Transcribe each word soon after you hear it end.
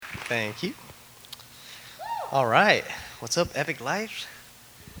Thank you. All right. What's up, Epic Life?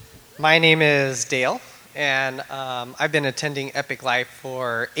 My name is Dale, and I've been attending Epic Life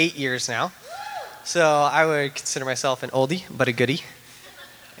for 8 years now. So I would consider myself an oldie, but a goodie.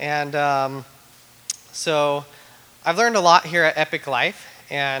 And so I've learned a lot here at Epic Life,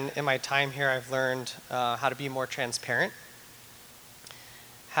 and in my time here, I've learned how to be more transparent,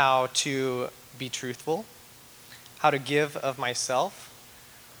 how to be truthful, how to give of myself,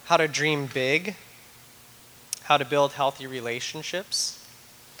 how to dream big, how to build healthy relationships.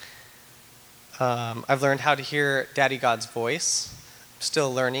 I've learned how to hear Daddy God's voice. I'm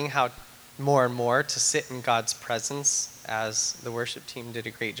still learning how more and more to sit in God's presence, as the worship team did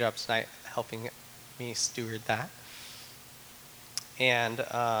a great job tonight helping me steward that. And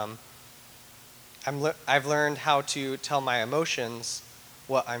I've learned how to tell my emotions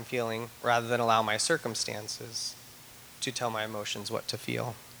what I'm feeling rather than allow my circumstances to tell my emotions what to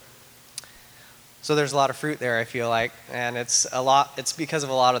feel. So there's a lot of fruit there, I feel like, and it's because of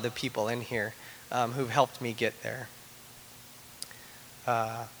a lot of the people in here who've helped me get there.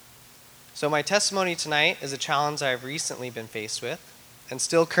 So my testimony tonight is a challenge I've recently been faced with and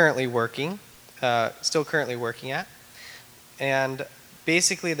still currently working at. And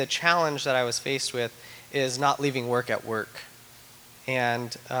basically the challenge that I was faced with is not leaving work at work.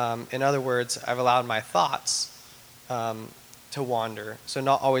 And in other words, I've allowed my thoughts to wander. So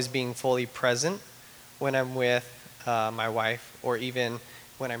not always being fully present when I'm with my wife, or even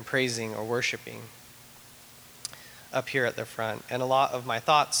when I'm praising or worshiping up here at the front. And a lot of my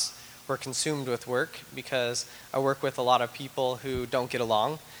thoughts were consumed with work because I work with a lot of people who don't get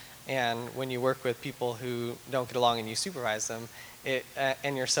along. And when you work with people who don't get along and you supervise them,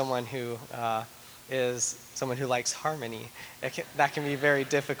 and you're someone who is someone who likes harmony, that can be very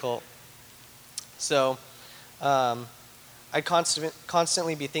difficult. So I'd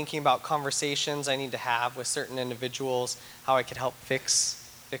constantly be thinking about conversations I need to have with certain individuals, how I could help fix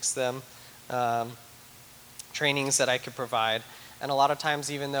them, trainings that I could provide. And a lot of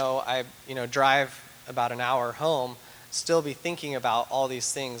times, even though I drive about an hour home, still be thinking about all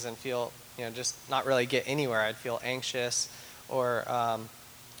these things and feel just not really get anywhere. I'd feel anxious or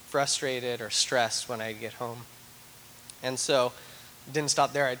frustrated or stressed when I get home. And so didn't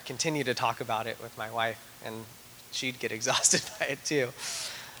stop there. I'd continue to talk about it with my wife, and she'd get exhausted by it too.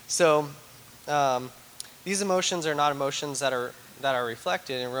 So these emotions are not emotions that are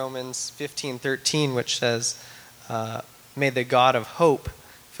reflected in Romans 15:13, which says, "May the God of hope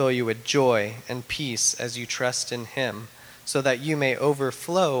fill you with joy and peace as you trust in him, so that you may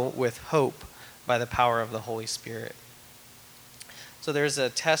overflow with hope by the power of the Holy Spirit." So there's a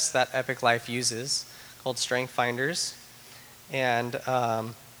test that Epic Life uses called Strength Finders, and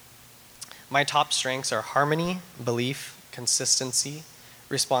my top strengths are harmony, belief, consistency,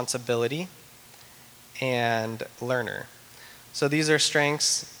 responsibility, and learner. So these are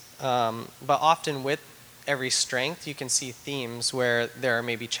strengths, but often with every strength, you can see themes where there are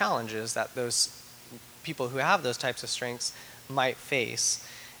maybe challenges that those people who have those types of strengths might face.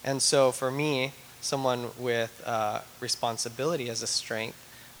 And so for me, someone with responsibility as a strength,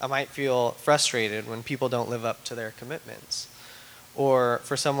 I might feel frustrated when people don't live up to their commitments. Or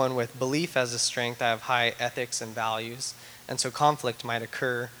for someone with belief as a strength, I have high ethics and values, and so conflict might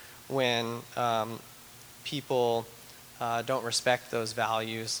occur when people don't respect those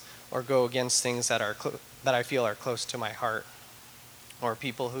values or go against things that I feel are close to my heart. Or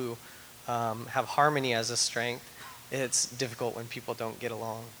people who have harmony as a strength, it's difficult when people don't get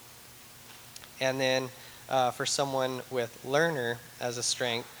along. And then for someone with learner as a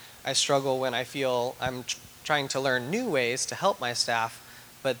strength, I struggle when I feel I'm trying to learn new ways to help my staff,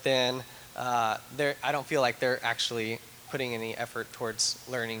 but then I don't feel like they're actually putting any effort towards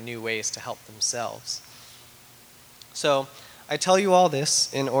learning new ways to help themselves. So I tell you all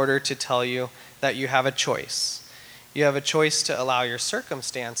this in order to tell you that you have a choice. You have a choice to allow your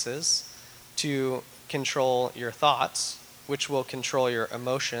circumstances to control your thoughts, which will control your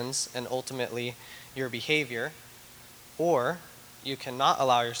emotions and ultimately your behavior, or you cannot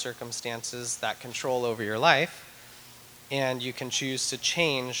allow your circumstances that control over your life, and you can choose to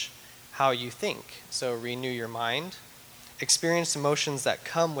change how you think. So renew your mind, experience emotions that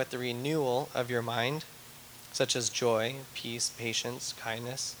come with the renewal of your mind, such as joy, peace, patience,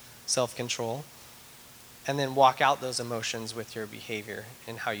 kindness, self-control, and then walk out those emotions with your behavior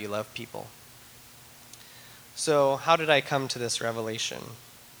and how you love people. So how did I come to this revelation?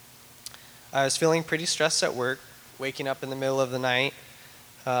 I was feeling pretty stressed at work, waking up in the middle of the night,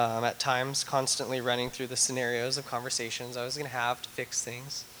 at times constantly running through the scenarios of conversations I was going to have to fix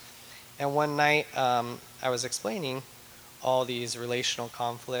things. And one night I was explaining all these relational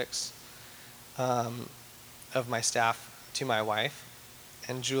conflicts of my staff to my wife,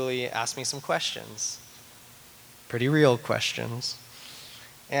 and Julie asked me some questions, pretty real questions.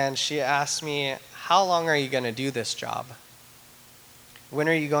 And she asked me, how long are you going to do this job? When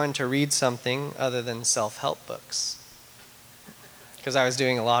are you going to read something other than self-help books? Because I was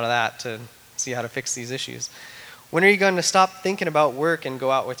doing a lot of that to see how to fix these issues. When are you going to stop thinking about work and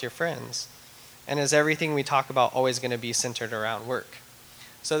go out with your friends? And is everything we talk about always going to be centered around work?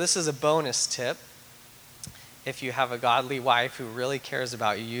 So this is a bonus tip. If you have a godly wife who really cares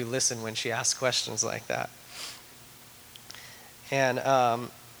about you, you listen when she asks questions like that. And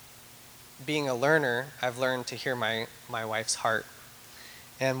being a learner, I've learned to hear my wife's heart.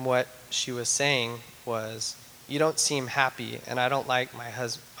 And what she was saying was, you don't seem happy, and I don't like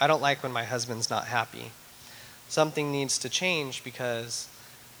when my husband's not happy. Something needs to change because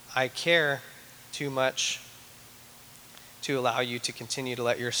I care too much to allow you to continue to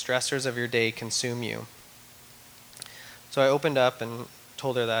let your stressors of your day consume you. So I opened up and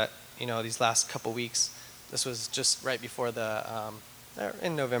told her that, these last couple weeks, this was just right before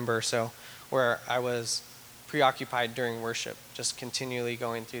in November or so, where I was preoccupied during worship, just continually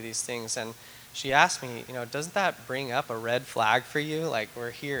going through these things. And she asked me, doesn't that bring up a red flag for you? Like,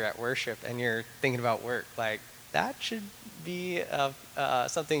 we're here at worship and you're thinking about work. Like, that should be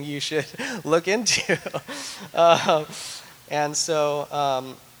something you should look into. And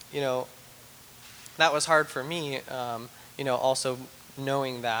so, that was hard for me, also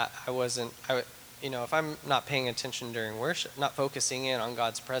knowing that if I'm not paying attention during worship, not focusing in on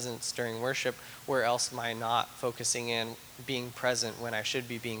God's presence during worship, where else am I not focusing in being present when I should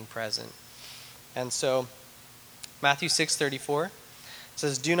be being present? And so Matthew 6:34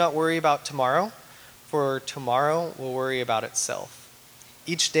 says, "Do not worry about tomorrow, for tomorrow will worry about itself.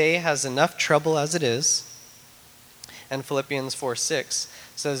 Each day has enough trouble as it is." And Philippians 4:6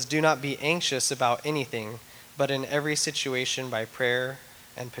 says, "Do not be anxious about anything, but in every situation by prayer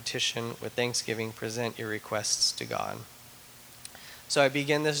and petition with thanksgiving present your requests to God." So I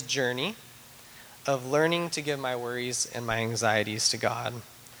begin this journey of learning to give my worries and my anxieties to God.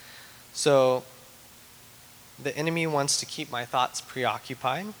 So the enemy wants to keep my thoughts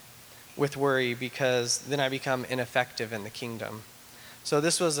preoccupied with worry because then I become ineffective in the kingdom. So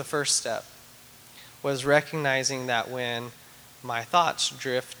this was the first step, was recognizing that when my thoughts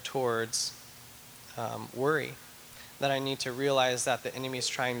drift towards worry, that I need to realize that the enemy is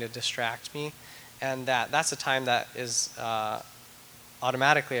trying to distract me, and that's a time that is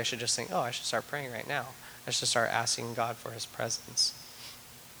automatically I should just think, I should start praying right now. I should start asking God for his presence.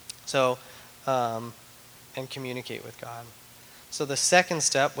 So, and communicate with God. So the second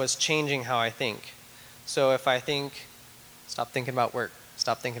step was changing how I think. So if I think, stop thinking about work,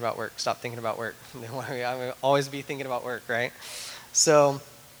 stop thinking about work, stop thinking about work. I will always be thinking about work, right? So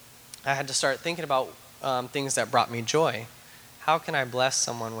I had to start thinking about things that brought me joy. How can I bless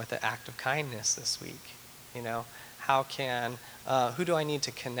someone with an act of kindness this week? Who do I need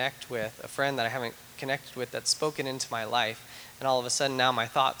to connect with? A friend that I haven't connected with that's spoken into my life, and all of a sudden now my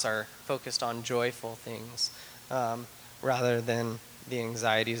thoughts are focused on joyful things rather than the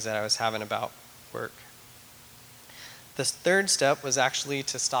anxieties that I was having about work. The third step was actually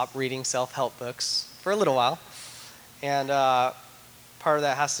to stop reading self-help books for a little while. And part of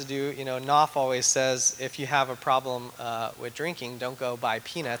that has to do, Knopf always says, if you have a problem with drinking, don't go buy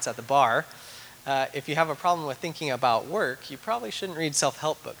peanuts at the bar. If you have a problem with thinking about work, you probably shouldn't read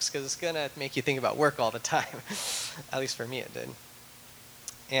self-help books because it's going to make you think about work all the time. At least for me it did.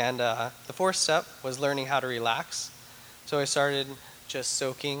 And the fourth step was learning how to relax. So I started just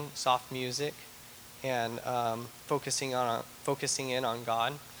soaking soft music and focusing in on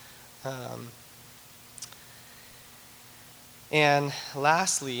God. And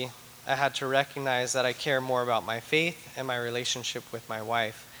lastly, I had to recognize that I care more about my faith and my relationship with my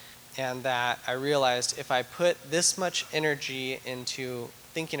wife. And that I realized if I put this much energy into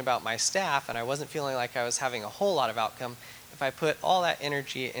thinking about my staff and I wasn't feeling like I was having a whole lot of outcome, if I put all that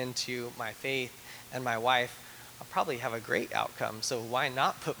energy into my faith and my wife, I'll probably have a great outcome. So why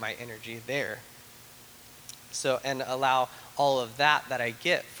not put my energy there? So, and allow all of that I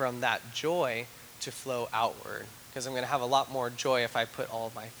get from that joy to flow outward. Because I'm going to have a lot more joy if I put all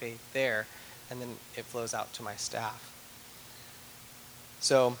of my faith there, and then it flows out to my staff.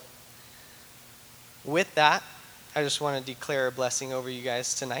 So, with that, I just want to declare a blessing over you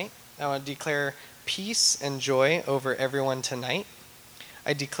guys tonight. I want to declare peace and joy over everyone tonight.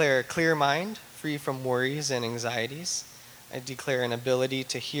 I declare a clear mind, free from worries and anxieties. I declare an ability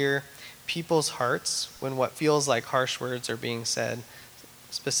to hear people's hearts when what feels like harsh words are being said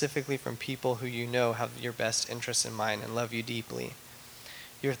specifically from people who you know have your best interests in mind and love you deeply.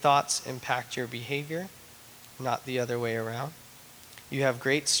 Your thoughts impact your behavior, not the other way around. You have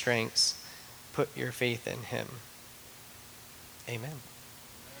great strengths. Put your faith in him. Amen.